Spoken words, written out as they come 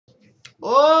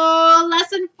Oh,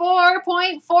 lesson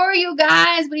 4.4, you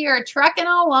guys. We are trucking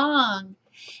along.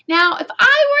 Now, if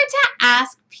I were to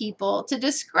ask people to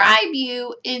describe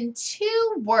you in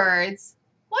 2 words,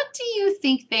 what do you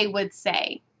think they would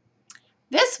say?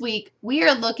 This week, we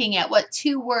are looking at what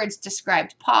 2 words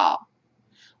described Paul.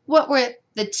 What were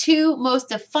the 2 most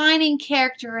defining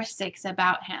characteristics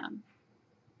about him?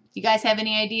 You guys have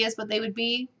any ideas what they would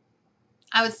be?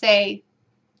 I would say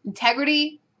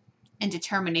integrity and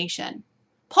determination.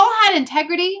 Paul had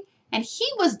integrity and he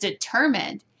was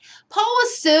determined. Paul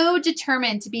was so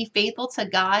determined to be faithful to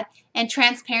God and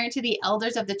transparent to the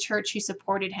elders of the church who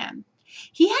supported him.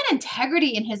 He had integrity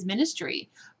in his ministry,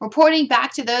 reporting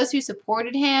back to those who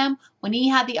supported him when he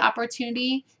had the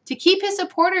opportunity to keep his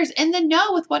supporters in the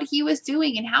know with what he was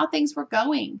doing and how things were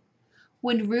going.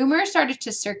 When rumors started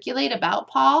to circulate about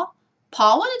Paul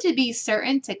wanted to be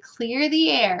certain to clear the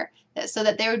air so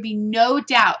that there would be no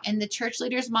doubt in the church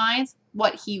leaders' minds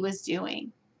what he was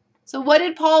doing. So what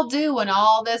did Paul do when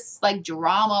all this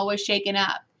drama was shaken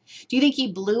up? Do you think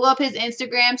he blew up his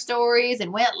Instagram stories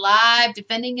and went live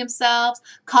defending himself,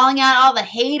 calling out all the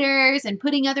haters and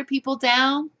putting other people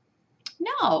down?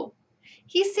 No.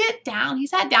 He sat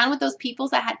down with those people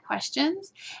that had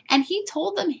questions, and he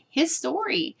told them his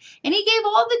story, and he gave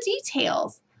all the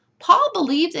details. Paul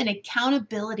believed in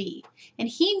accountability, and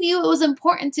he knew it was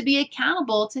important to be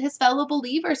accountable to his fellow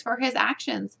believers for his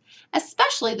actions,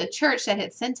 especially the church that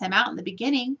had sent him out in the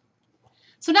beginning.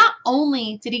 So not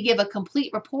only did he give a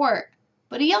complete report,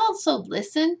 but he also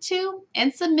listened to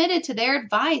and submitted to their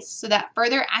advice so that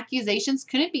further accusations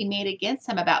couldn't be made against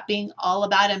him about being all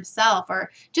about himself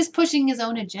or just pushing his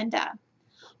own agenda.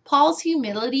 Paul's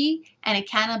humility and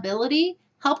accountability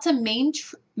helped him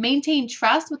maintain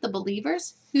trust with the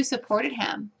believers who supported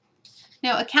him.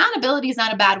 Now, accountability is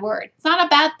not a bad word. It's not a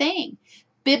bad thing.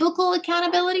 Biblical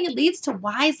accountability leads to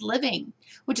wise living,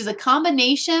 which is a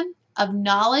combination of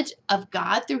knowledge of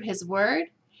God through His Word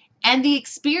and the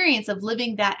experience of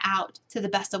living that out to the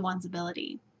best of one's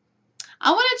ability.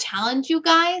 I want to challenge you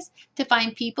guys to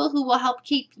find people who will help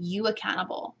keep you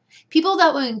accountable. People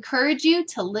that will encourage you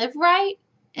to live right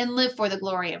and live for the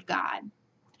glory of God.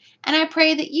 And I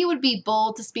pray that you would be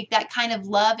bold to speak that kind of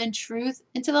love and truth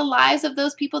into the lives of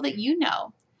those people that you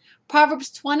know. Proverbs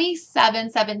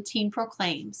 27:17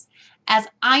 proclaims, "As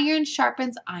iron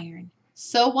sharpens iron,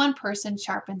 so one person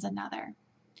sharpens another."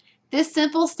 This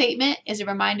simple statement is a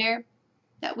reminder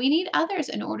that we need others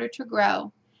in order to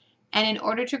grow. And in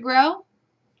order to grow,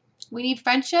 we need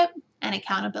friendship and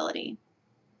accountability.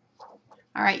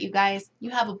 All right, you guys,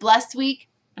 you have a blessed week,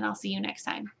 and I'll see you next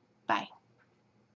time. Bye.